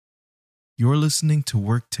You're listening to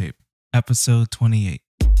Work Tape, episode 28.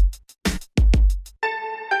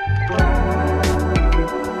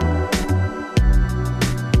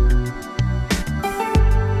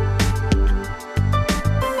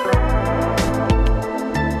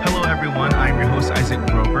 Hello, everyone. I'm your host, Isaac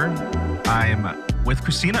Grover. I'm with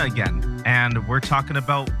Christina again, and we're talking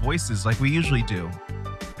about voices like we usually do.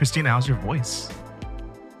 Christina, how's your voice?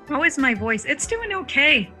 How is my voice? It's doing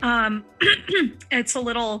okay. It's a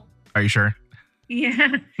little... Are you sure?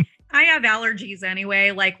 Yeah, I have allergies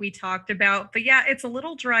anyway, like we talked about. But yeah, it's a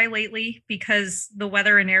little dry lately because the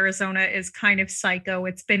weather in Arizona is kind of psycho.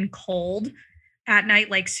 It's been cold at night,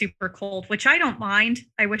 like super cold, which I don't mind.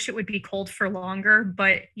 I wish it would be cold for longer.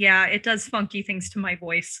 But yeah, it does funky things to my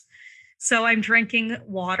voice. So I'm drinking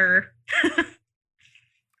water.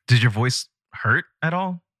 Did your voice hurt at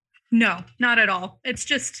all? No, not at all. It's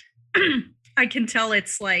just, I can tell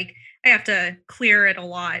it's like I have to clear it a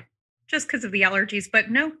lot just because of the allergies,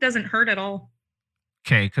 but no, it doesn't hurt at all.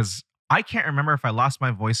 Okay, because I can't remember if I lost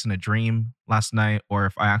my voice in a dream last night or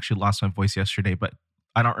if I actually lost my voice yesterday, but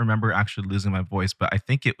I don't remember actually losing my voice, but I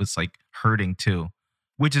think it was like hurting too,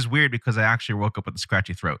 which is weird because I actually woke up with a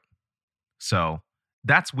scratchy throat. So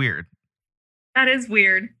that's weird. That is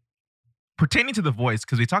weird. Pertaining to the voice,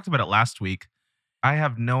 because we talked about it last week, I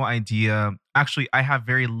have no idea. Actually, I have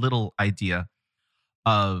very little idea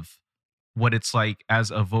of what it's like as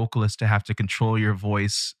a vocalist to have to control your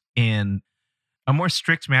voice in a more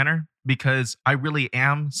strict manner, because I really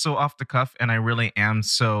am so off the cuff and I really am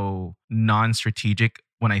so non-strategic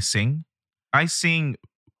when I sing. I sing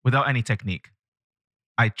without any technique.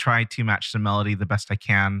 I try to match the melody the best I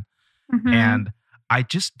can. Mhm. And I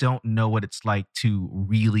just don't know what it's like to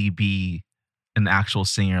really be an actual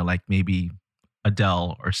singer, like maybe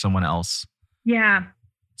Adele or someone else. Yeah.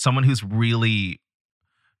 Someone who's really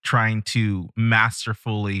trying to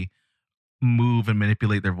masterfully move and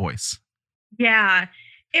manipulate their voice. Yeah.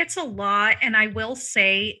 It's a lot. And I will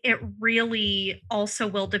say it really also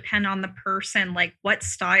will depend on the person, like what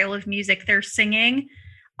style of music they're singing.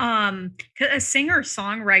 'Cause a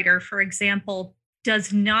singer-songwriter, for example,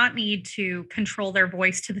 does not need to control their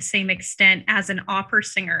voice to the same extent as an opera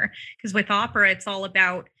singer. Because with opera, it's all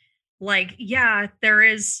about like, yeah, there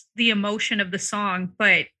is the emotion of the song,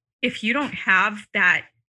 but if you don't have that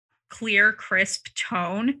clear, crisp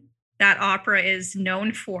tone that opera is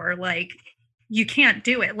known for, like you can't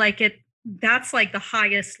do it. Like that's like the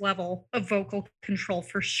highest level of vocal control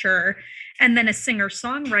for sure. And then a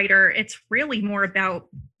singer-songwriter, it's really more about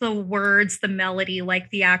the words, the melody, like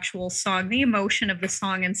the actual song, the emotion of the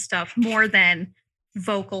song and stuff, more than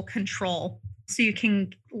vocal control. So you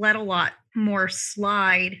can let a lot more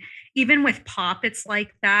slide. Even with pop, it's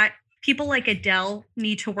like that. People like Adele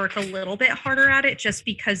need to work a little bit harder at it just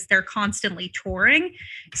because they're constantly touring.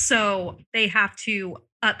 So they have to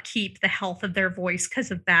upkeep the health of their voice because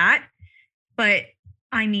of that. But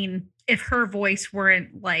I mean, if her voice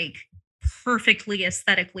weren't like perfectly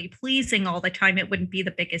aesthetically pleasing all the time, it wouldn't be the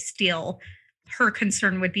biggest deal. Her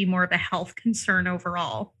concern would be more of a health concern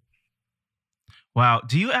overall. Wow.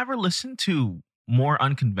 Do you ever listen to more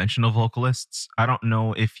unconventional vocalists? I don't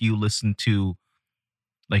know if you listen to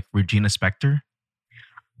like Regina Spektor.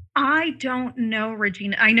 I don't know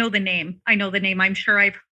Regina. I know the name. I'm sure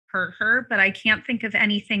I've heard her, but I can't think of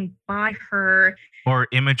anything by her. Or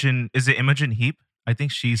Imogen. Is it Imogen Heap? I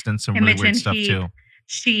think she's done some really Imogen weird stuff Heap. too.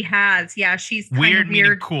 She has. Yeah, she's kind Weird of meaning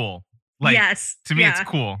weird. cool. Like, Yes. to me, Yeah. it's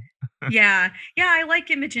cool. Yeah. Yeah, I like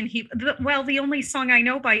Imogen Heap. Well, the only song I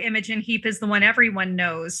know by Imogen Heap is the one everyone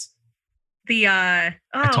knows. The I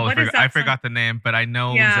totally what is forgot. that I song? forgot the name, but I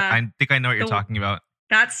know. Yeah. I think I know what you're The- talking about.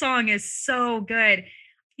 That song is so good.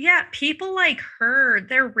 Yeah, people like her,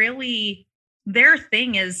 their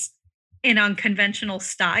thing is in unconventional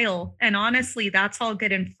style. And honestly, that's all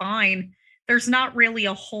good and fine. There's not really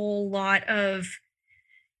a whole lot of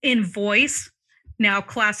in voice. Now,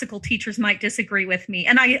 classical teachers might disagree with me,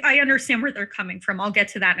 and I understand where they're coming from. I'll get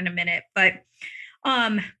to that in a minute, but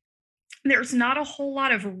there's not a whole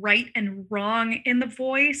lot of right and wrong in the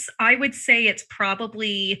voice. I would say it's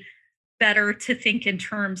probably better to think in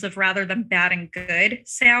terms of, rather than bad and good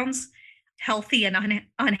sounds, healthy and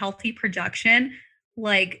unhealthy production.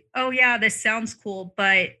 Like, oh yeah, this sounds cool,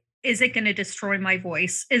 but is it going to destroy my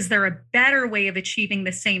voice? Is there a better way of achieving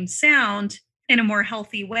the same sound in a more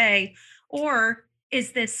healthy way? Or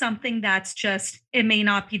is this something that's just, it may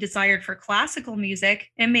not be desired for classical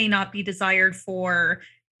music, it may not be desired for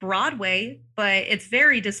Broadway, but it's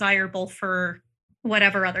very desirable for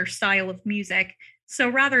whatever other style of music. So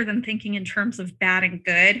rather than thinking in terms of bad and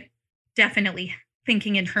good, definitely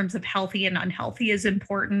thinking in terms of healthy and unhealthy is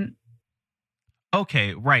important.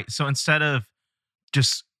 Okay, right. So instead of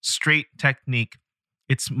just straight technique,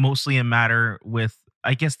 it's mostly a matter with,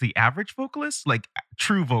 I guess, the average vocalist, like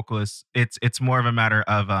true vocalists. It's more of a matter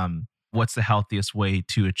of what's the healthiest way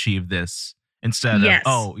to achieve this instead of, Yes.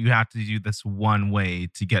 oh, you have to do this one way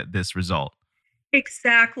to get this result.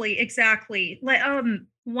 Exactly, exactly.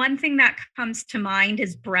 One thing that comes to mind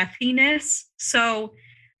is breathiness. So,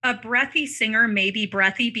 a breathy singer may be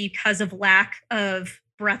breathy because of lack of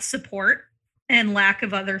breath support and lack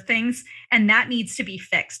of other things, and that needs to be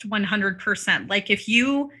fixed 100%. Like if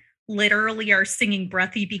you literally are singing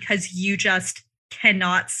breathy because you just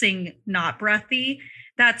cannot sing not breathy,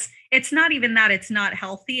 that's it's not even that it's not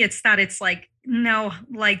healthy, it's that it's like no,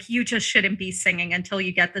 like you just shouldn't be singing until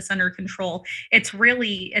you get this under control. It's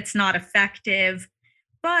not effective.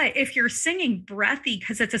 But if you're singing breathy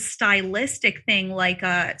because it's a stylistic thing, like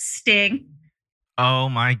a Sting, Oh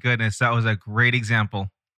my goodness, that was a great example.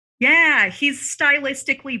 yeah, he's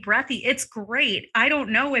stylistically breathy. It's great. I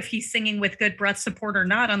don't know if he's singing with good breath support or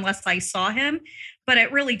not unless I saw him, but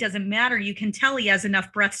it really doesn't matter. You can tell he has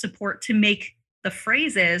enough breath support to make the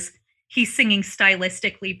phrases. He's singing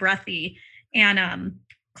stylistically breathy. And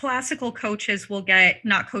classical coaches will get,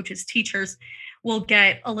 not coaches, teachers will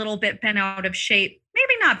get a little bit bent out of shape.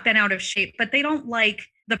 Maybe not bent out of shape, but they don't like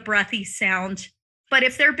the breathy sound. But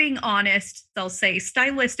if they're being honest, they'll say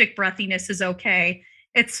stylistic breathiness is okay.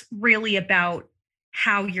 It's really about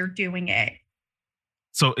how you're doing it.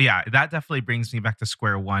 So yeah, that definitely brings me back to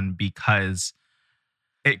square one because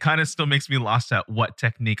it kind of still makes me lost at what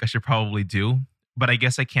technique I should probably do. But I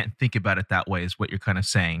guess I can't think about it that way, is what you're kind of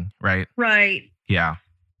saying, right? Right. Yeah.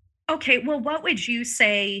 Okay. Well, what would you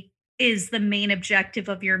say is the main objective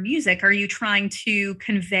of your music? Are you trying to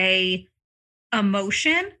convey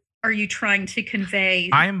emotion? Are you trying to convey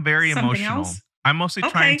I am very something emotional. else? I'm mostly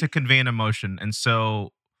trying Okay. to convey an emotion. And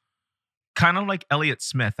so, kind of like Elliott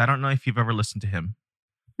Smith, I don't know if you've ever listened to him.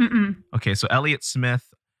 Mm-mm. Okay. So, Elliott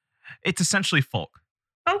Smith, it's essentially folk.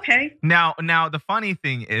 Okay. Now, the funny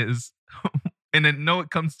thing is, and I know it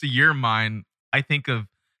comes to your mind, I think of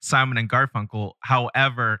Simon and Garfunkel.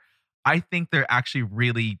 However, I think they're actually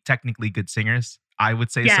really technically good singers. I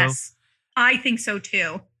would say so, Yes. I think so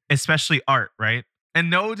too. especially Art, right? And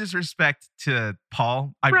no disrespect to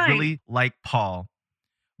Paul. I Right. really like Paul,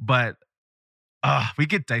 but we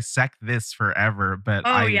could dissect this forever. But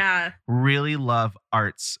Oh, I yeah. really love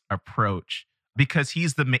Art's approach because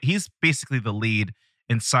he's basically the lead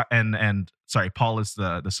and sorry, Paul is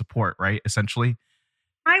the support, right? Essentially.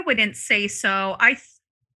 I wouldn't say so.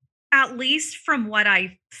 At least from what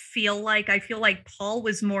I feel like Paul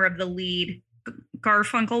was more of the lead.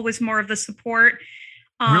 Garfunkel was more of the support.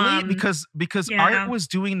 Really? Um, Because Art yeah. was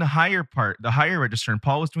doing the higher part, the higher register, and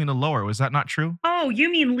Paul was doing the lower. Was that not true? Oh,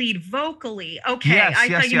 you mean lead vocally? Okay, Yes, I thought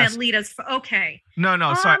yes, you meant yes. lead as okay. No,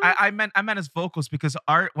 sorry. Um, I meant his vocals because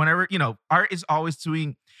Art, whenever Art is always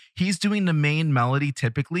he's doing the main melody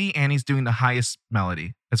typically, and he's doing the highest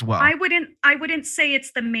melody as well. I wouldn't say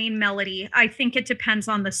it's the main melody. I think it depends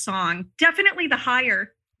on the song. Definitely the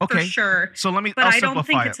higher for Okay. sure, So but I'll I don't think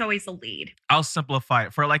simplify it. it's always the lead. I'll simplify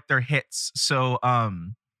it for like their hits. So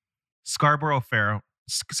Scarborough Fair.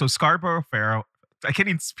 So Scarborough Fair. I can't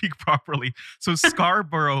even speak properly. So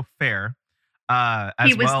Scarborough Fair, He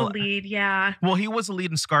as was the well. lead, yeah. Well, he was the lead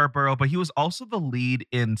in Scarborough, but he was also the lead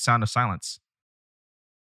in Sound of Silence.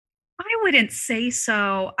 I wouldn't say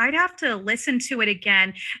so. I'd have to listen to it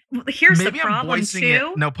again. Here's the Maybe I'm problem voicing it,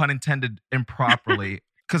 too. no pun intended, improperly.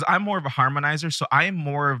 Because I'm more of a harmonizer, so I am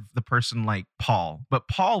more of the person like Paul. But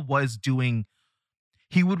Paul was doing,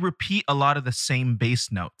 he would repeat a lot of the same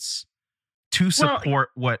bass notes to Well, support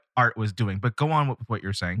what Art was doing. But go on with what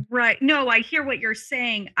you're saying. right. No, I hear what you're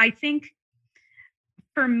saying. I think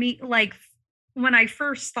for me, like when I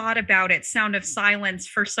first thought about it, Sound of Silence,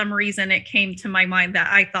 for some reason it came to my mind that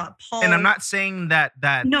I thought And I'm Paul. not saying that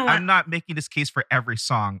No, I'm not making this case for every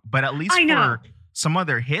song, but at least I know. for some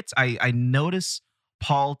other hits, I notice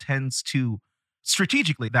Paul tends to,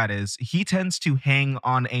 strategically that is, he tends to hang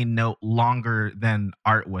on a note longer than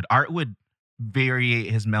Art would. Art would variate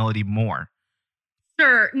his melody more.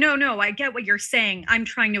 Sure. No, no, I get what you're saying. I'm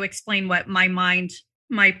trying to explain what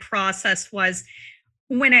my process was.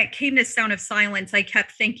 When it came to Sound of Silence, I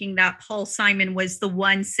kept thinking that Paul Simon was the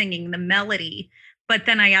one singing the melody. But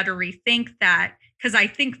then I had to rethink that because I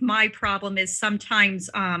think my problem is sometimes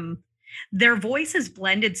their voices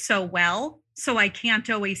blended so well. So I can't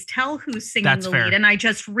always tell who's singing That's the fair. lead. And I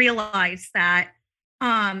just realized that.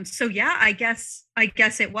 So yeah, I guess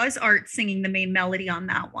it was Art singing the main melody on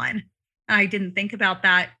that one. I didn't think about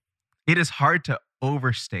that. It is hard to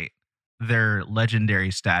overstate their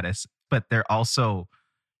legendary status, but they're also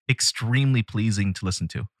extremely pleasing to listen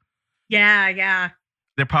to. Yeah, yeah.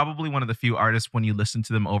 They're probably one of the few artists when you listen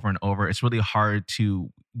to them over and over, it's really hard to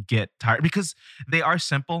get tired because they are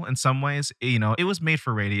simple in some ways. You know, it was made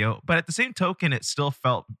for radio, but at the same token, it still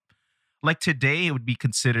felt like today it would be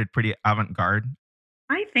considered pretty avant garde.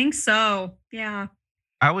 I think so. Yeah.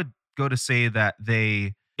 I would go to say that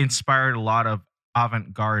they inspired a lot of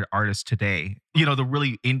avant garde artists today. You know, the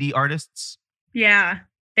really indie artists. Yeah.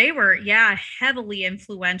 They were, yeah, heavily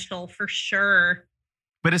influential for sure.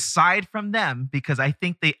 But aside from them, because I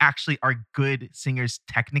think they actually are good singers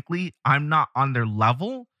technically, I'm not on their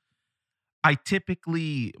level. I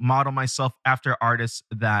typically model myself after artists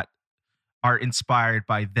that are inspired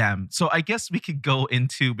by them. So I guess we could go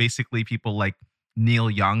into basically people like Neil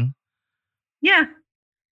Young. Yeah.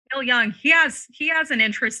 Neil Young. He has an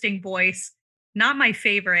interesting voice. Not my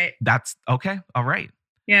favorite. That's okay. All right.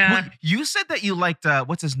 Well, Yeah. you said that you liked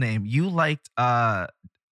what's his name? You liked Bob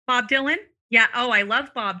Dylan? Yeah. Oh, I love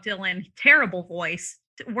Bob Dylan. Terrible voice.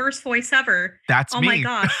 Worst voice ever. that's Oh my me.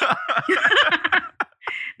 gosh.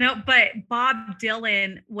 No, but Bob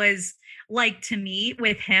Dylan was like to me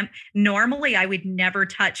with him. Normally, I would never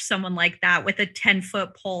touch someone like that with a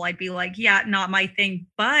 10-foot pole. I'd be like, yeah, not my thing.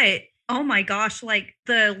 But oh my gosh, like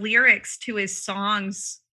the lyrics to his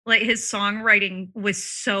songs, like his songwriting was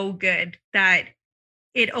so good that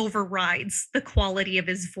it overrides the quality of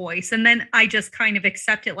his voice. And then I just kind of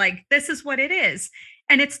accept it like, this is what it is.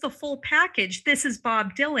 And it's the full package. This is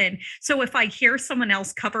Bob Dylan. So if I hear someone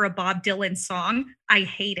else cover a Bob Dylan song, I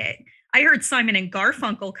hate it. I heard Simon and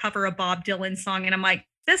Garfunkel cover a Bob Dylan song, and I'm like,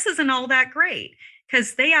 this isn't all that great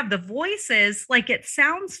because they have the voices, like it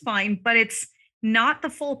sounds fine, but it's not the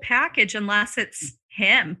full package unless it's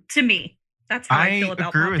him to me. That's how I feel I about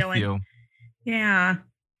agree Bob with Dylan. you. Yeah.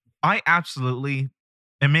 I absolutely,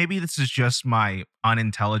 and maybe this is just my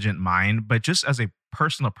unintelligent mind, but just as a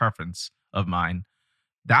personal preference of mine,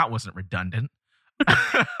 that wasn't redundant.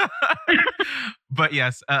 But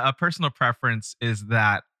yes, a personal preference is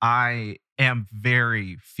that I am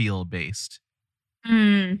very feel based,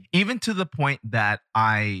 Mm, even to the point that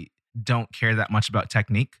I don't care that much about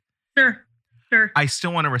technique. sure. Sure. I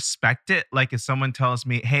still want to respect it. Like if someone tells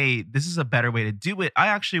me, hey, this is a better way to do it, I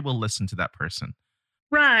actually will listen to that person.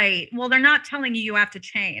 Right. Well, they're not telling you have to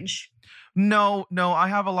change. No, no, I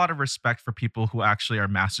have a lot of respect for people who actually are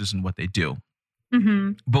masters in what they do.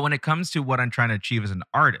 Mhm. But when it comes to what I'm trying to achieve as an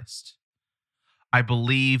artist, I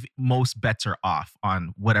believe most bets are off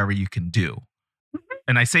on whatever you can do. Mhm.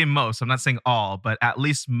 And I say most, I'm not saying all, but at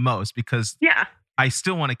least most, because Yeah. I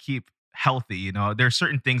still want to keep healthy. You know, there are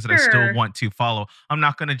certain things that I still Sure. want to follow. I'm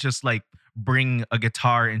not going to just like bring a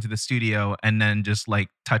guitar into the studio and then just like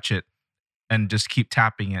touch it and just keep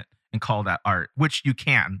tapping it and call that art, which you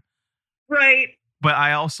can. Right. But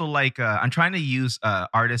I also like, I'm trying to use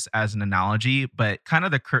artists as an analogy, but kind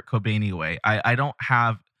of the Kurt Cobain way. I don't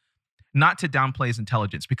have, not to downplay his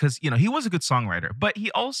intelligence because, you know, he was a good songwriter, but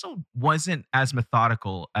he also wasn't as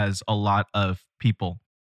methodical as a lot of people.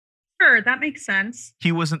 Sure, that makes sense.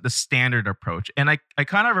 He wasn't the standard approach. And I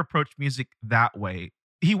kind of approach music that way.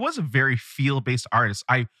 He was a very feel based artist.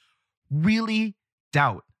 I really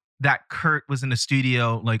doubt that Kurt was in the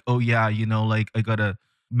studio, like, oh, yeah, you know, like I got to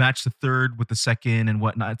match the third with the second and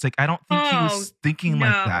whatnot. It's like, I don't think he Oh, was thinking like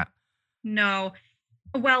no. that. No.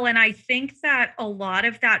 Well, and I think that a lot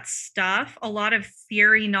of that stuff, a lot of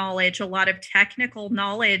theory knowledge, a lot of technical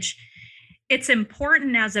knowledge, it's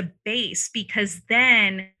important as a base because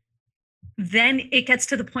then it gets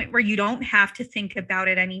to the point where you don't have to think about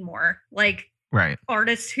it anymore. Like Right.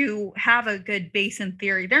 artists who have a good base in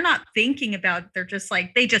theory, they're not thinking about it, they're just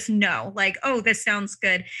like they just know like, oh, this sounds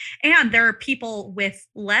good. And there are people with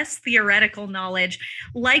less theoretical knowledge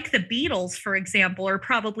like the Beatles, for example, or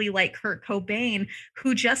probably like Kurt Cobain,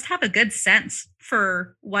 who just have a good sense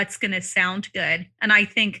for what's going to sound good. And I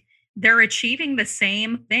think they're achieving the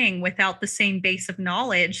same thing without the same base of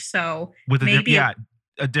knowledge. So With a, maybe yeah,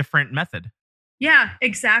 a different method. yeah,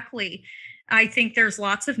 exactly. I think there's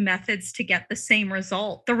lots of methods to get the same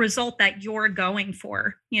result, the result that you're going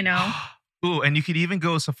for, you know? Ooh, and you could even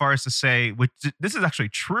go so far as to say, which this is actually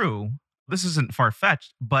true. This isn't far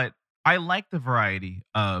fetched, but I like the variety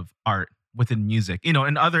of art within music, you know,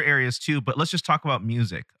 in other areas too. But let's just talk about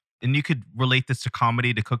music. And you could relate this to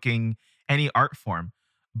comedy, to cooking, any art form.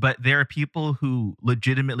 But there are people who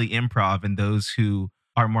legitimately improv and those who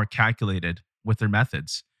are more calculated with their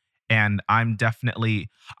methods. And I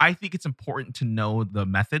think it's important to know the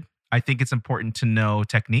method. I think it's important to know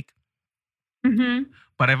technique. Mhm.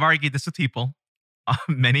 But I've argued this with people on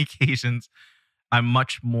many occasions. I'm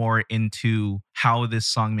much more into how this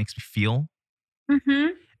song makes me feel.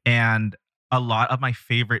 Mhm. And a lot of my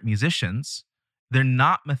favorite musicians, they're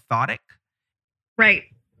not methodic. Right.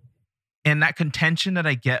 And that contention that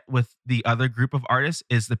I get with the other group of artists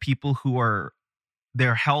is the people who are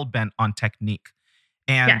they're hell bent on technique.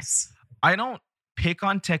 And Yes. I don't pick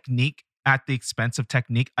on technique at the expense of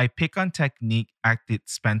technique. I pick on technique at the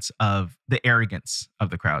expense of the arrogance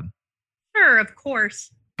of the crowd. Sure, of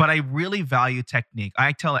course. But I really value technique.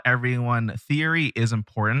 I tell everyone theory is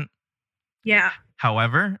important. Yeah.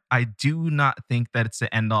 However, I do not think that it's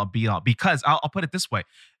the end all be all because I'll put it this way.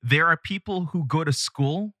 There are people who go to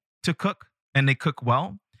school to cook and they cook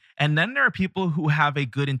well. And then there are people who have a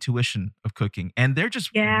good intuition of cooking and they're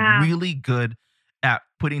just Yeah. really good at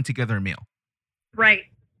putting together a meal. Right.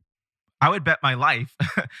 I would bet my life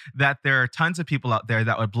that there are tons of people out there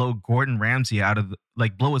that would blow Gordon Ramsay out of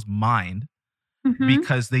like blow his mind Hmm.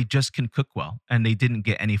 because they just can cook well and they didn't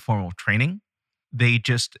get any formal training.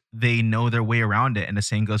 They know their way around it. And the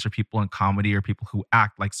same goes for people in comedy or people who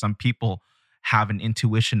act. Like some people have an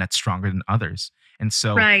intuition that's stronger than others. And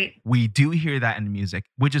so Right. we do hear that in music,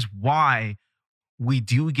 which is why we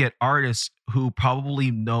do get artists who probably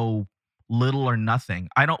know little or nothing.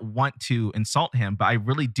 I don't want to insult him, but I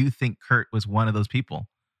really do think Kurt was one of those people.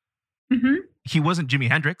 Hmm. He wasn't Jimi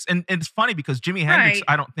Hendrix. And it's funny because Jimi Hendrix, Right.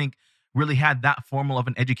 I don't think really had that formal of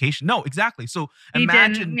an education. No, exactly. So He didn't.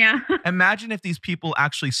 imagine Yeah. imagine if these people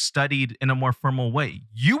actually studied in a more formal way.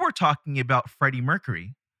 You were talking about Freddie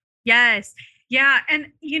Mercury. Yes. Yeah.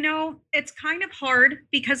 And, it's kind of hard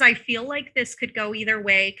because I feel like this could go either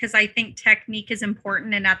way because I think technique is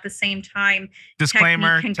important. And at the same time, technique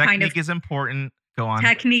Disclaimer, can kind of technique is important. Go on.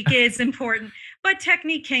 Technique is important, but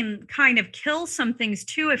technique can kind of kill some things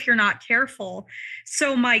too if you're not careful.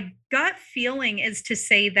 So my gut feeling is to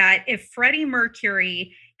say that if Freddie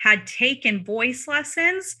Mercury had taken voice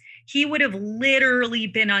lessons, he would have literally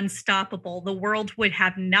been unstoppable. The world would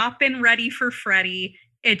have not been ready for Freddie.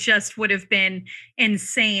 It just would have been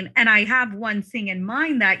insane. And I have one thing in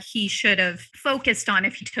mind that he should have focused on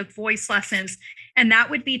if he took voice lessons, and that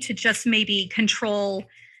would be to just maybe control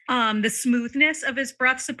the smoothness of his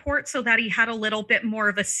breath support so that he had a little bit more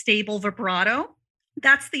of a stable vibrato.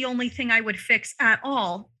 That's the only thing I would fix at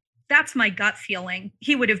all. That's my gut feeling.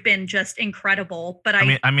 He would have been just incredible. But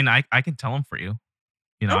I can tell him for you.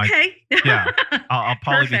 okay. Yeah, I'll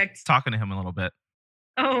probably be Perfect. talking to him a little bit.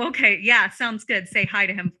 Oh, okay. Yeah, sounds good. Say hi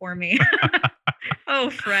to him for me. Oh,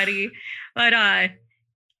 Freddie. But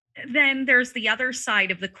then there's the other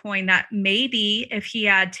side of the coin that maybe if he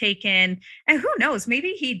had taken, and who knows, maybe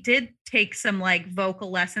he did take some like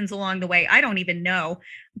vocal lessons along the way. I don't even know.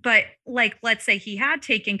 But like, let's say he had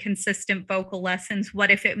taken consistent vocal lessons.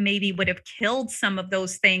 What if it maybe would have killed some of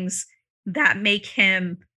those things that make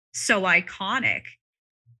him so iconic?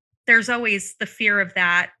 There's always the fear of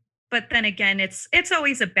that. But then again, it's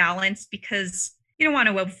always a balance because you don't want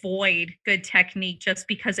to avoid good technique just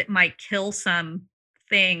because it might kill some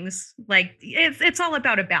things. Like it's all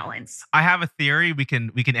about a balance. I have a theory. We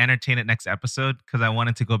can entertain it next episode because I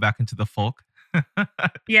wanted to go back into the folk.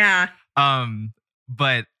 Yeah. um,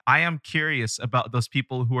 but I am curious about those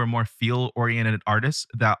people who are more feel oriented artists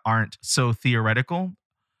that aren't so theoretical,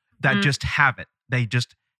 that Mm, just have it. They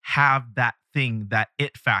just have that thing, that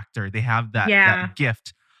it factor. They have yeah. that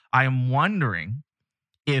gift. I am wondering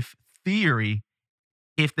if theory,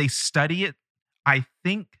 if they study it, I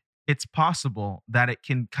think it's possible that it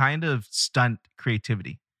can kind of stunt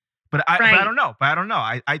creativity. But I Right. don't know. But I don't know.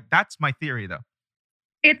 I that's my theory though.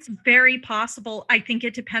 It's very possible. I think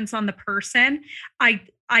it depends on the person. I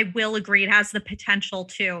will agree it has the potential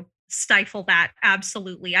to stifle that.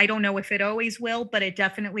 Absolutely. I don't know if it always will, but it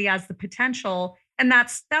definitely has the potential. And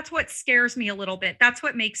that's what scares me a little bit. That's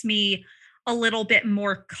what makes me a little bit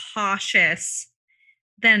more cautious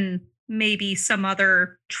than maybe some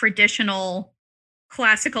other traditional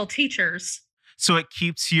classical teachers. So it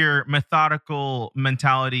keeps your methodical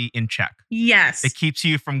mentality in check. Yes. It keeps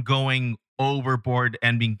you from going overboard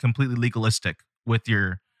and being completely legalistic with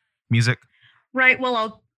your music. Right.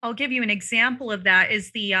 Well, I'll give you an example of that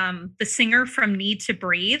is the singer from Need to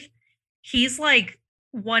Breathe. He's like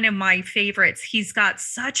one of my favorites. He's got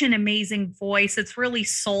such an amazing voice. It's really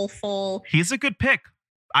soulful. He's a good pick.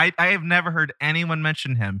 I have never heard anyone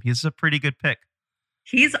mention him. He's a pretty good pick.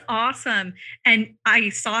 He's awesome. And I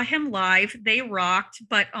saw him live. They rocked,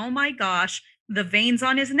 but oh my gosh, the veins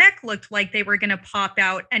on his neck looked like they were going to pop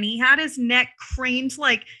out. And he had his neck craned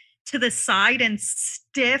like to the side and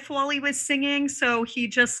stiff while he was singing. So he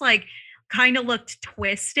just like kind of looked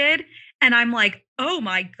twisted. And I'm like, oh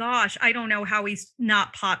my gosh, I don't know how he's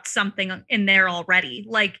not popped something in there already.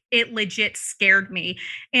 Like it legit scared me.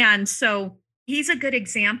 And so he's a good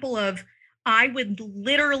example of I would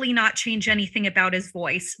literally not change anything about his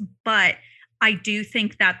voice, but I do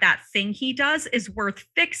think that that thing he does is worth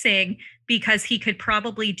fixing because he could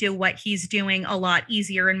probably do what he's doing a lot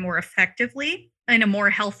easier and more effectively in a more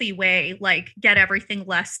healthy way, like get everything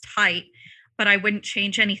less tight. But I wouldn't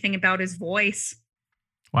change anything about his voice.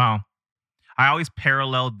 Wow. I always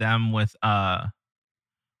paralleled them with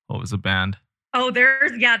what was the band? Oh,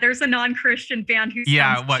 there's a non-Christian band who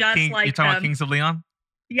Yeah, sounds what just King? You like talking about them. Kings of Leon?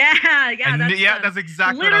 Yeah, yeah, And that's yeah, them. that's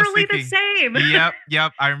exactly what I was Literally the thinking. same. Yep,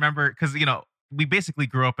 yep. I remember because we basically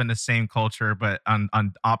grew up in the same culture, but on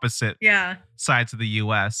opposite Yeah. sides of the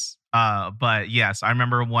U.S. But yes, I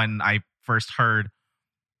remember when I first heard.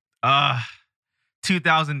 Uh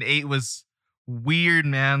 2008 was weird,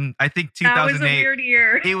 man. I think That was a 2008. weird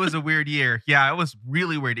year. It was a weird year. Yeah, it was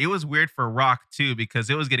really weird. It was weird for rock too because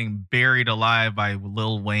it was getting buried alive by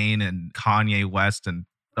Lil Wayne and Kanye West and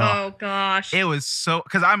oh, Oh gosh. it was so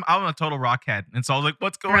because I'm a total rock head. And so I was like,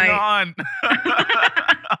 what's going Right. on?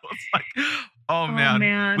 I was like, oh Oh man. We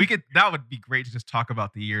man. could that would be great to just talk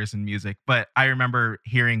about the years in music. But I remember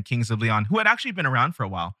hearing Kings of Leon, who had actually been around for a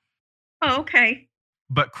while, Oh, okay.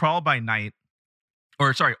 but Crawl by Night,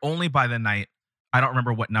 or sorry, Only by the Night. I don't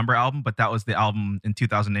remember what number album, but that was the album in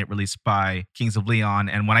 2008 released by Kings of Leon.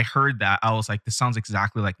 And when I heard that, I was like, this sounds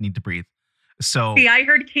exactly like Need to Breathe. So See, I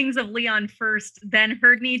heard Kings of Leon first, then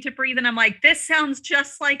heard Need to Breathe, and I'm like, this sounds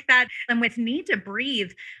just like that. And with Need to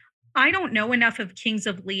Breathe, I don't know enough of Kings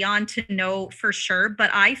of Leon to know for sure, but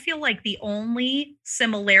I feel like the only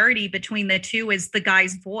similarity between the two is the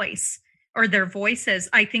guy's voice or their voices.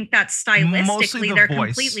 I think that mostly stylistically the they're voice.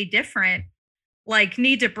 completely different. Like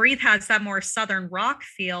Need to Breathe has that more southern rock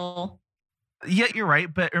feel. Yeah, you're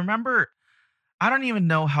right. But remember, I don't even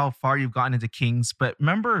know how far you've gotten into Kings, but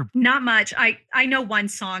remember, Not much. I know one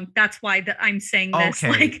song. That's why I'm saying this. okay,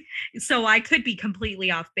 Like, so I could be completely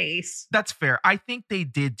off base. that's fair. I think they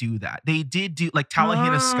did do that. They did do like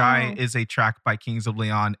Tallahena Sky Oh, is a track by Kings of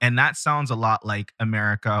Leon, and that sounds a lot like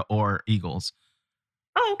America or Eagles.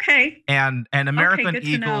 oh, okay. And Okay, American good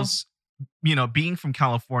to know. Eagles, being from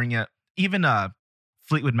California, even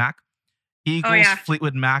Fleetwood Mac, Oh Eagles, yeah,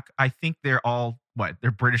 Fleetwood Mac, I think they're all what?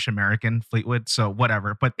 They're British American Fleetwood, so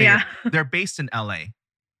whatever, but yeah. they're based in LA.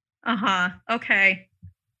 Uh-huh. Okay.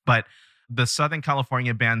 But the Southern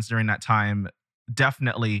California bands during that time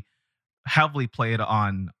definitely heavily played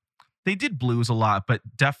on they did blues a lot, but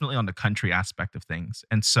definitely on the country aspect of things.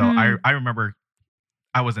 And so I Mm, I remember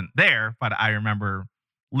I wasn't there, but I remember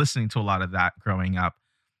listening to a lot of that growing up.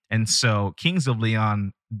 And so Kings of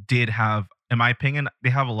Leon did have, in my opinion, they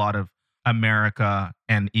have a lot of America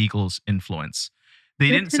and Eagles influence. They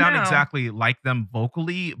good didn't to sound know. exactly like them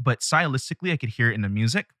vocally, but stylistically, I could hear it in the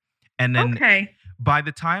music. And then Okay. by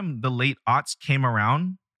the time the late aughts came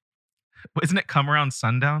around, isn't it Come Around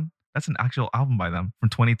Sundown? That's an actual album by them from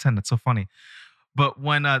 2010. That's so funny. But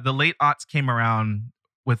when the late aughts came around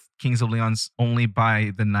with Kings of Leon's Only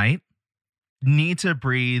by the Night, Need to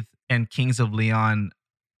Breathe and Kings of Leon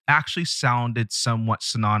actually sounded somewhat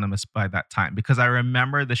synonymous by that time because I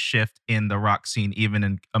remember the shift in the rock scene,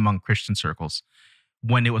 even among Christian circles,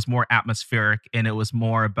 when it was more atmospheric and it was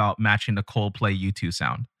more about matching the Coldplay U2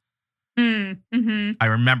 sound. Mm, mhm. I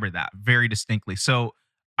remember that very distinctly. So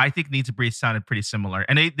I think Need to Breathe sounded pretty similar.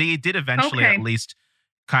 And they did eventually at Okay. least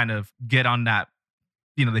kind of get on that,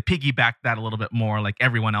 they piggybacked that a little bit more like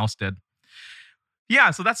everyone else did.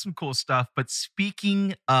 Yeah, so that's some cool stuff. But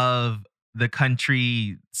speaking of the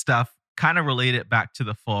country stuff, kind of relate it back to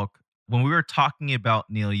the folk. When we were talking about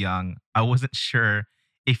Neil Young, I wasn't sure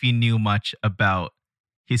if you knew much about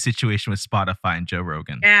his situation with Spotify and Joe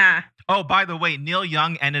Rogan. Yeah. Oh, by the way, Neil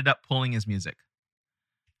Young ended up pulling his music.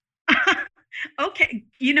 Okay.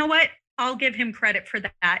 You know what? I'll give him credit for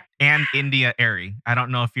that. And India Airy. I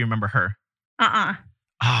don't know if you remember her. Uh-uh.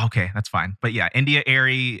 Oh, okay, that's fine. But yeah, India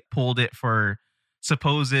Airy pulled it for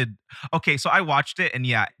supposed. Okay, so I watched it, and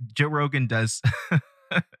yeah, Joe Rogan does.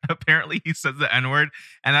 Apparently, he says the N word,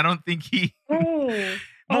 and I don't think he. Oh. Well,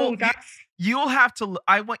 Oh, that's you'll have to.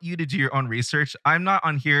 I want you to do your own research. I'm not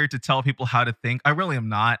on here to tell people how to think. I really am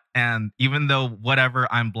not. And even though whatever,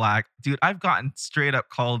 I'm black, dude. I've gotten straight up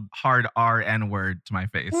called hard R N word to my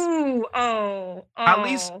face. ooh, oh, At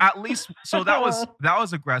least, oh. at least. So that was Oh. that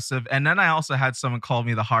was aggressive. And then I also had someone call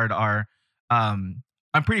me the hard R. I'm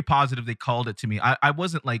pretty positive they called it to me. I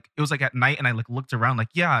wasn't like it was like at night, and I like looked around, like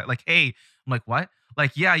yeah, like hey, I'm like what?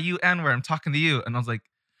 Like yeah, you N word. I'm talking to you, and I was like,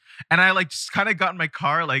 and I like just kind of got in my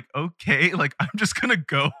car, like okay, like I'm just gonna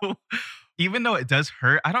go. Even though it does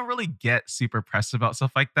hurt, I don't really get super pressed about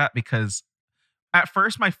stuff like that because at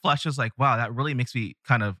first my flesh is like, wow, that really makes me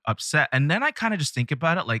kind of upset. And then I kind of just think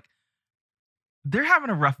about it like, they're having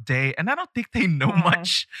a rough day and I don't think they know Oh,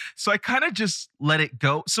 much. So I kind of just let it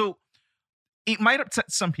go. So it might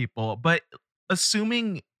upset some people, but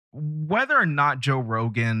assuming whether or not Joe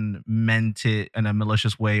Rogan meant it in a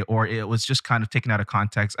malicious way or it was just kind of taken out of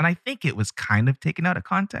context, and I think it was kind of taken out of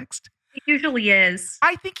context. it usually is.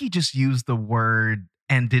 I think he just used the word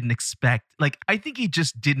and didn't expect, like, I think he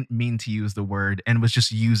just didn't mean to use the word and was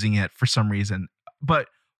just using it for some reason. But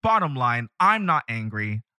bottom line, I'm not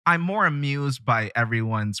angry. I'm more amused by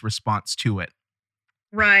everyone's response to it.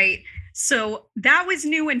 Right. So that was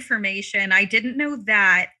new information. I didn't know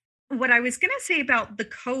that. What I was going to say about the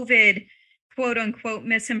COVID quote unquote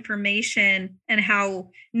misinformation and how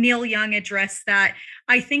Neil Young addressed that,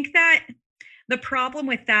 I think that the problem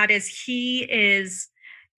with that is he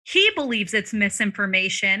believes it's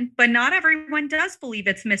misinformation, but not everyone does believe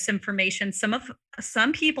it's misinformation.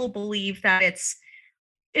 Some people believe that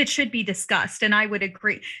it should be discussed, and I would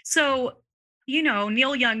agree. So,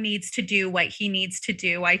 Neil Young needs to do what he needs to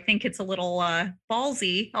do. I think it's a little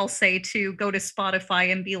ballsy, I'll say, to go to Spotify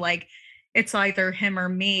and be like, it's either him or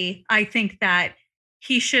me. I think that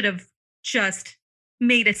he should have just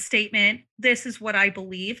made a statement. This is what I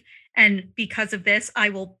believe. And because of this, I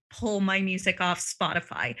will pull my music off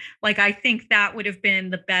Spotify. Like, I think that would have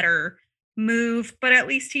been the better move, but at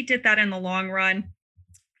least he did that in the long run.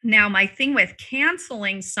 Now, my thing with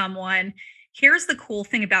canceling someone, here's the cool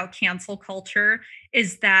thing about cancel culture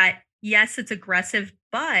is that yes, it's aggressive,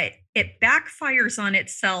 but it backfires on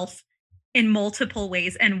itself in multiple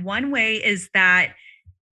ways. And one way is that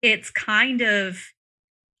it's kind of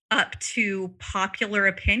up to popular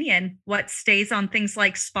opinion what stays on things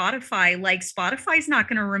like Spotify. Like, Spotify's not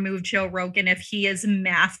going to remove Joe Rogan if he is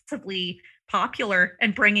massively popular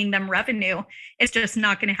and bringing them revenue. It's just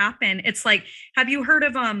not going to happen. It's like, have you heard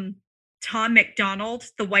of Tom McDonald,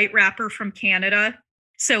 the white rapper from Canada?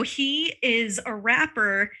 So he is a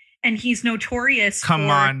rapper and he's notorious Come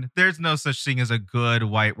for on, there's no such thing as a good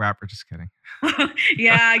white rapper. Just kidding.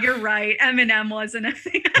 yeah, you're right. Eminem wasn't a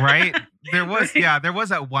thing. Right? There was, Right. yeah, there was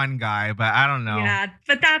that one guy, but I don't know. Yeah,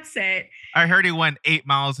 but that's it. I heard he went 8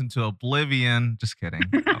 miles into oblivion. Just kidding.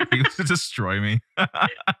 No, he was to destroy me.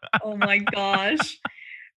 Oh my gosh.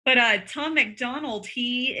 But Tom McDonald,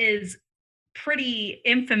 he is pretty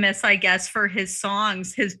infamous, I guess, for his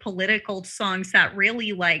songs, his political songs that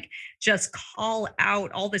really like just call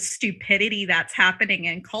out all the stupidity that's happening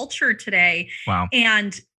in culture today. Wow.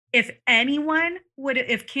 And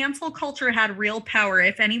if cancel culture had real power,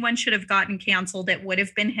 if anyone should have gotten canceled, it would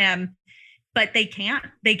have been him. But they can't.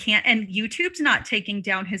 They can't. And YouTube's not taking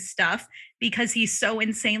down his stuff because he's so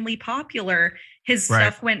insanely popular. His Right.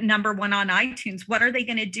 stuff went number one on iTunes. What are they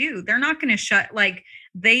going to do? They're not going to shut, like,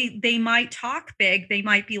 they might talk big. They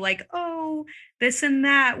might be like, oh, this and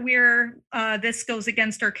that, we're this goes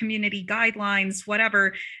against our community guidelines,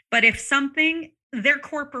 whatever. But if something, they're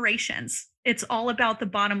corporations. It's all about the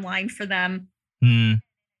bottom line for them. Hmm.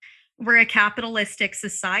 We're a capitalistic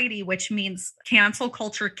society, which means cancel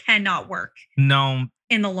culture cannot work No.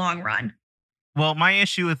 in the long run. Well, my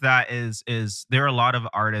issue with that is there are a lot of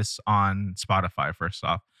artists on Spotify, first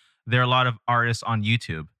off. There are a lot of artists on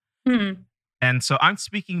YouTube. Hmm. And so I'm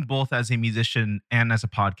speaking both as a musician and as a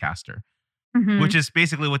podcaster, which Mhm. is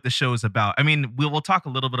basically what the show is about. I mean, we will talk a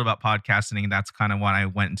little bit about podcasting, and that's kind of when I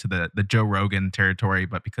went into the Joe Rogan territory.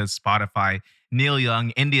 But because Spotify, Neil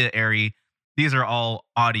Young, India Airy, these are all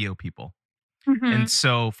audio people. And Mhm.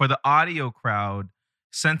 so for the audio crowd,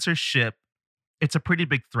 censorship, it's a pretty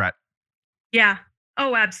big threat. Yeah.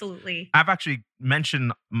 Oh, absolutely. I've actually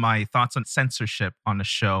mentioned my thoughts on censorship on the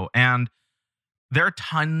show, and there are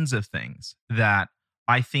tons of things that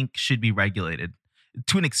I think should be regulated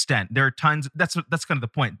to an extent. There are tons. That's kind of the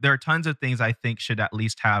point. There are tons of things I think should at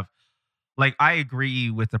least have. Like, I agree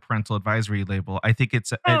with the parental advisory label. I think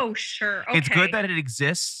Oh, sure. it's good Okay. that it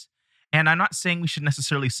exists, and I'm not saying we should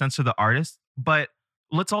necessarily censor the artist, but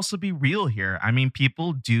let's also be real here. I mean,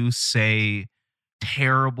 people do say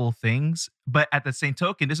terrible things, but at the same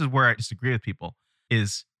token, this is where I disagree with people,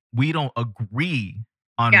 is we don't agree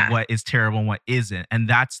on Yeah. what is terrible and what isn't. And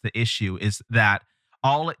that's the issue, is that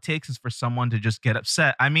all it takes is for someone to just get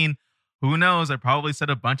upset. I mean, who knows? I probably said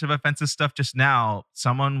a bunch of offensive stuff just now.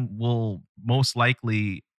 Someone will most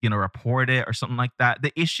likely, report it or something like that.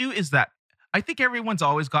 The issue is that I think everyone's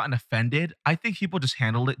always gotten offended. I think people just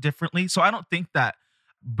handled it differently. So I don't think that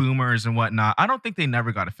boomers and whatnot, I don't think they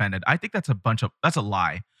never got offended. I think that's a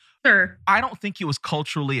lie. Sure. I don't think it was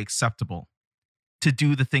culturally acceptable to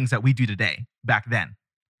do the things that we do today back then.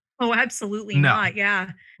 Oh, absolutely No. not.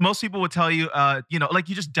 Yeah. Most people would tell you, like,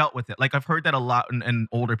 you just dealt with it. Like, I've heard that a lot in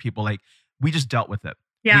older people, like, we just dealt with it.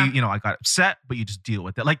 Yeah. I got upset, but you just deal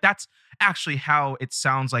with it. Like that's actually how it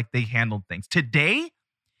sounds like they handled things. Today,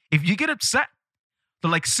 if you get upset,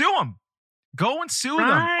 they're like, sue them. Go and sue them.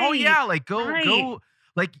 Oh Right. yeah, like Right. go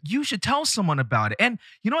like you should tell someone about it. And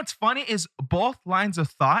you know what's funny is both lines of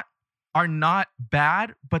thought are not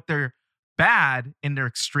bad, but they're bad in their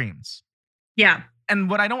extremes. Yeah. And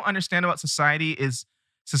what I don't understand about society is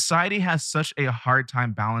society has such a hard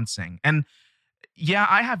time balancing. And yeah,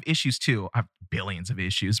 I have issues too. I have billions of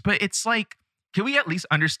issues, but it's like, can we at least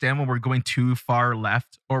understand when we're going too far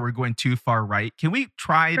left or we're going too far right? Can we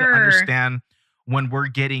try to Sure. understand when we're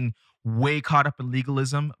getting way caught up in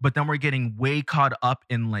legalism, but then we're getting way caught up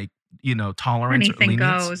in like, tolerance or Anything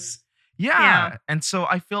lenience? goes. Yeah. Yeah. And so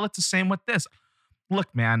I feel it's the same with this.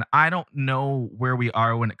 Look, man, I don't know where we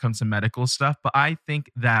are when it comes to medical stuff, but I think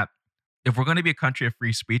that if we're going to be a country of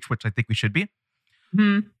free speech, which I think we should be,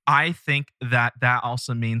 Mhm. I think that that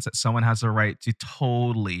also means that someone has a right to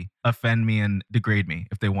totally offend me and degrade me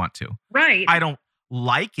if they want to. Right. I don't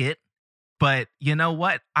like it, but you know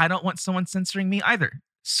what? I don't want someone censoring me either.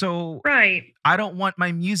 So Right. I don't want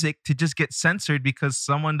my music to just get censored because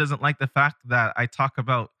someone doesn't like the fact that I talk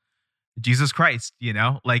about Jesus Christ,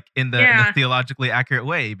 like in the Yeah. theologically accurate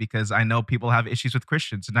way, because I know people have issues with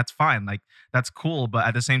Christians and that's fine. Like that's cool. But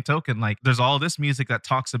at the same token, like there's all this music that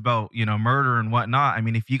talks about, murder and whatnot. I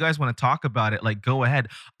mean, if you guys want to talk about it, like go ahead.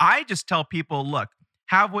 I just tell people, look,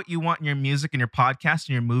 have what you want in your music and your podcast and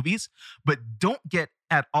your movies, but don't get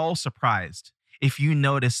at all surprised if you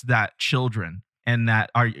notice that children and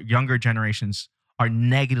that our younger generations are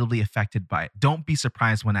negatively affected by it. Don't be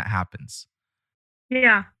surprised when that happens.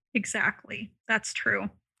 Yeah. Exactly. That's true.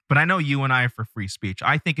 But I know you and I are for free speech.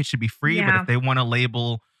 I think it should be free, but if Yeah. they want to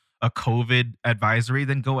label a COVID advisory,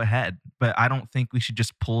 then go ahead. But I don't think we should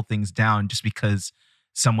just pull things down just because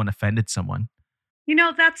someone offended someone.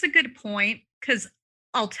 That's a good point because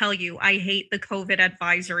I'll tell you, I hate the COVID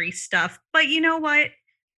advisory stuff. But you know what?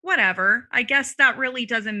 Whatever. I guess that really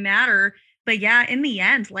doesn't matter. But yeah, in the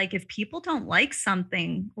end, like if people don't like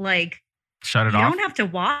something, like Shut it you don't off. have to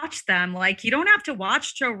watch them. Like you don't have to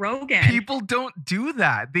watch Joe Rogan. People don't do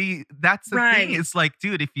that. That's the thing. Right. It's like,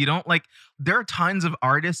 dude, if you don't like, there are tons of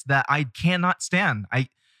artists that I cannot stand.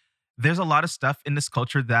 There's a lot of stuff in this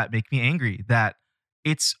culture that make me angry, that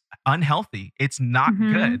it's unhealthy. It's not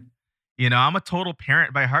good. Mhm. I'm a total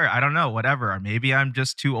parent by heart. I don't know, whatever. Or maybe I'm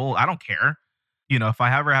just too old. I don't care. If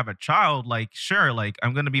I ever have a child, like, sure, like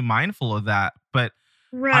I'm going to be mindful of that, but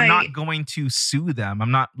I'm Right. not going to sue them.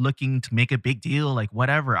 I'm not looking to make a big deal, like,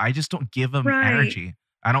 whatever. I just don't give them Right. energy.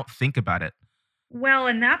 I don't think about it. Well,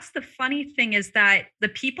 and that's the funny thing is that the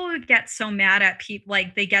people who get so mad at people,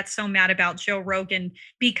 like they get so mad about Joe Rogan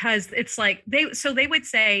because it's like they would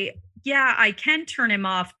say, yeah, I can turn him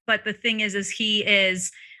off, but the thing is he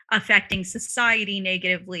is affecting society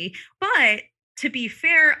negatively. But to be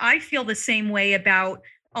fair, I feel the same way about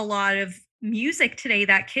a lot of music today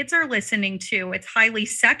that kids are listening to. It's highly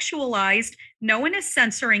sexualized. No one is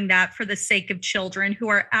censoring that for the sake of children who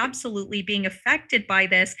are absolutely being affected by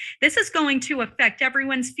this. This is going to affect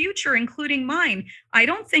everyone's future, including mine. I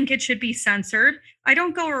don't think it should be censored. I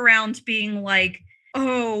don't go around being like,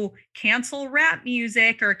 oh, cancel rap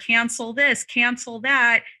music or cancel this, cancel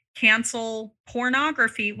that, cancel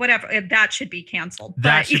pornography, whatever. That should be canceled.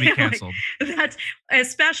 That But should be like canceled. that's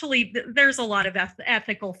especially there's a lot of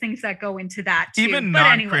ethical things that go into that too. Even But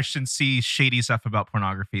anyway, non-Christians see shady stuff about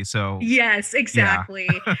pornography. So yes, yeah. exactly.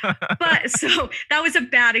 But so that was a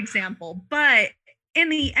bad example. But in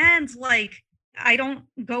the end, like, I don't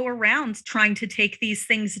go around trying to take these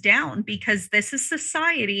things down because this is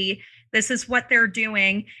society. This is what they're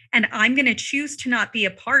doing. And I'm going to choose to not be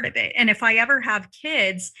a part of it. And if I ever have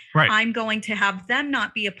kids, Right. I'm going to have them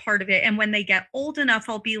not be a part of it. And when they get old enough,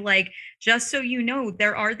 I'll be like, just so you know,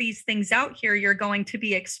 there are these things out here you're going to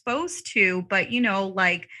be exposed to. But,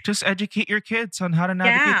 like, Just educate your kids on how to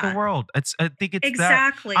navigate the yeah, world. I think it's that. I'm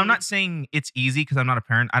exactly. not saying it's easy because I'm not a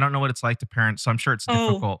parent. I don't know what it's like to parent, so I'm sure it's Oh,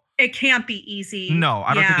 difficult. it can't be easy. No,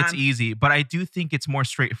 I don't think it's Yeah. easy, but I do think it's more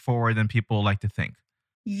straightforward than people like to think.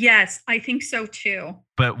 Yes, I think so too.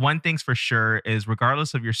 But one thing's for sure is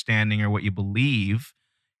regardless of your standing or what you believe,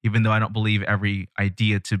 even though I don't believe every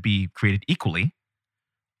idea to be created equally,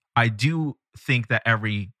 I do think that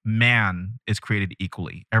every man is created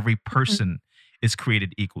equally. Every Mhm. person is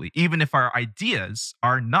created equally. Even if our ideas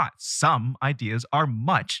are not, some ideas are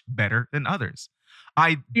much better than others.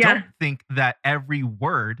 I Yeah. don't think that every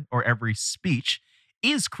word or every speech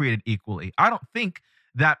is created equally. I don't think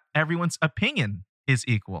that everyone's opinion is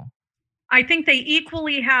equal. I think they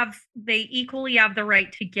equally have the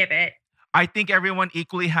right to give it. I think everyone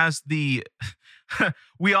equally has the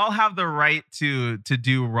we all have the right to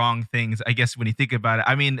do wrong things, I guess, when you think about it.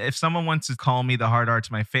 I mean, if someone wants to call me the hard R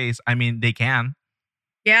to my face, I mean, they can,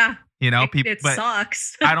 Yeah, people, it but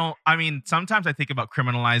sucks. I mean, sometimes I think about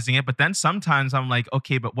criminalizing it, but then sometimes I'm like,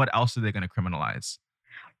 okay, but what else are they going to criminalize?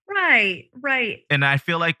 Right, right. And I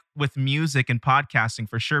feel like with music and podcasting,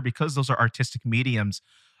 for sure, because those are artistic mediums,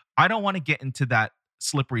 I don't want to get into that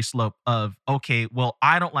slippery slope of, okay, well,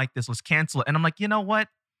 I don't like this, let's cancel it. And I'm like, you know what?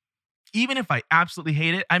 Even if I absolutely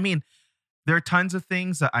hate it, I mean, there are tons of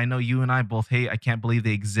things that I know you and I both hate. I can't believe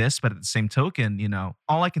they exist. But at the same token,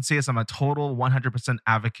 all I can say is I'm a total 100%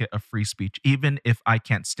 advocate of free speech, even if I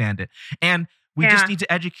can't stand it. And we just Yeah, need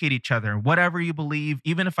to educate each other. Whatever you believe,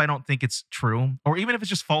 even if I don't think it's true, or even if it's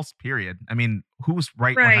just false, period. I mean, who's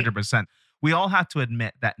right right. 100%? We all have to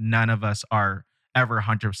admit that none of us are ever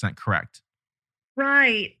 100% correct.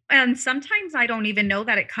 Right. And sometimes I don't even know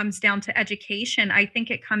that it comes down to education. I think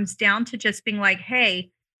it comes down to just being like,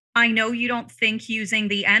 hey, I know you don't think using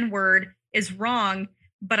the N word is wrong,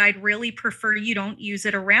 but I'd really prefer you don't use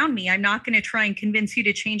it around me. I'm not going to try and convince you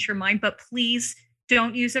to change your mind, but please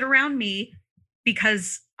don't use it around me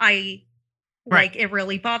because I Right. like it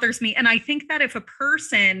really bothers me. And I think that if a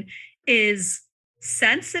person is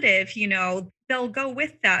sensitive, they'll go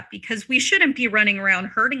with that because we shouldn't be running around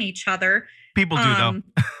hurting each other. People do, though.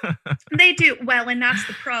 Um, they do. Well, and that's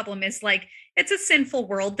the problem is like it's a sinful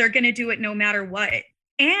world. They're going to do it no matter what.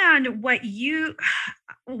 And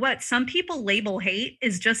what some people label hate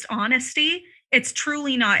is just honesty. It's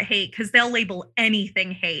truly not hate because they'll label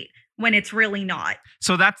anything hate when it's really not.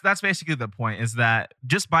 So that's basically the point, is that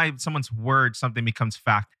just by someone's word, something becomes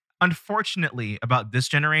fact. Unfortunately, about this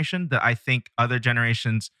generation, that I think other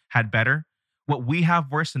generations had better. What we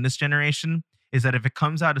have worse in this generation is that if it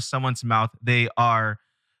comes out of someone's mouth, they are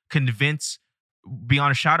convinced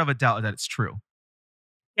beyond a shadow of a doubt that it's true,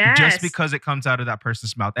 just Yes. because it comes out of that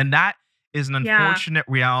person's mouth. And that is an Yeah. unfortunate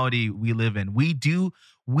reality we live in.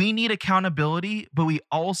 We need accountability, but we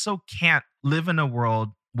also can't live in a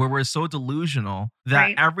world where we're so delusional that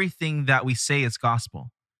Right. everything that we say is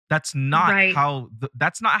gospel. Right.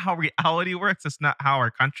 That's not how reality works. That's not how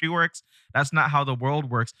our country works. That's not how the world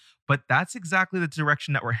works. But that's exactly the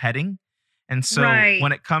direction that we're heading. And so Right.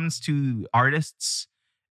 when it comes to artists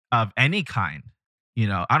of any kind,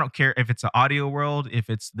 I don't care if it's an audio world, if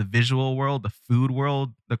it's the visual world, the food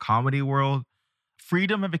world, the comedy world,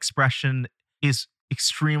 freedom of expression is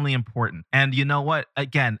extremely important. And you know what?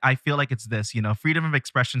 Again, I feel like it's this, freedom of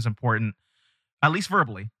expression is important, at least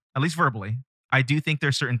verbally. At least verbally. I do think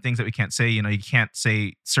there's certain things that we can't say. You can't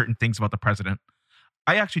say certain things about the president.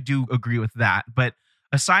 I actually do agree with that. But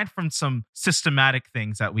aside from some systematic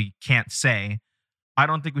things that we can't say, I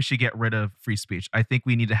don't think we should get rid of free speech. I think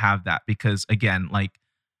we need to have that because, again, like,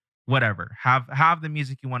 whatever, have the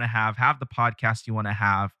music you want to have the podcast you want to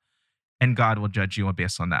have, and God will judge you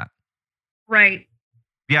based on that. Right.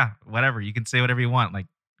 Yeah, whatever. You can say whatever you want. Like,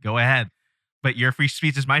 go ahead. But your free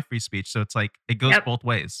speech is my free speech. So it's like it goes Yep. both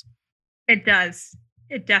ways. It does.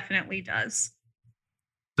 It definitely does.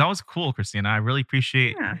 That was cool, Christina. I really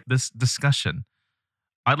appreciate Yeah. this discussion.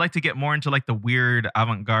 I'd like to get more into like the weird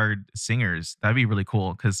avant-garde singers. That'd be really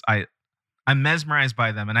cool because I'm mesmerized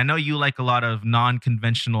by them. And I know you like a lot of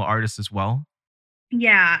non-conventional artists as well.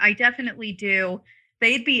 Yeah, I definitely do.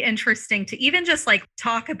 They'd be interesting to even just like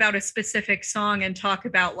talk about a specific song and talk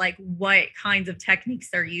about like what kinds of techniques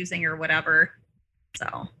they're using or whatever.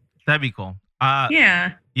 So, That'd be cool.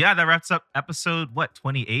 yeah. Yeah, that wraps up episode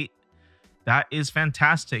 28. That is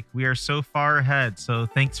fantastic. We are so far ahead. So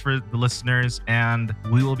thanks for the listeners, and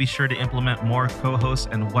we will be sure to implement more co-hosts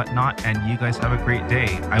and whatnot. And you guys have a great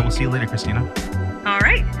day. I will see you later, Christina. All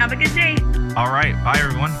right. Have a good day. All right. Bye,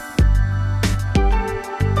 everyone.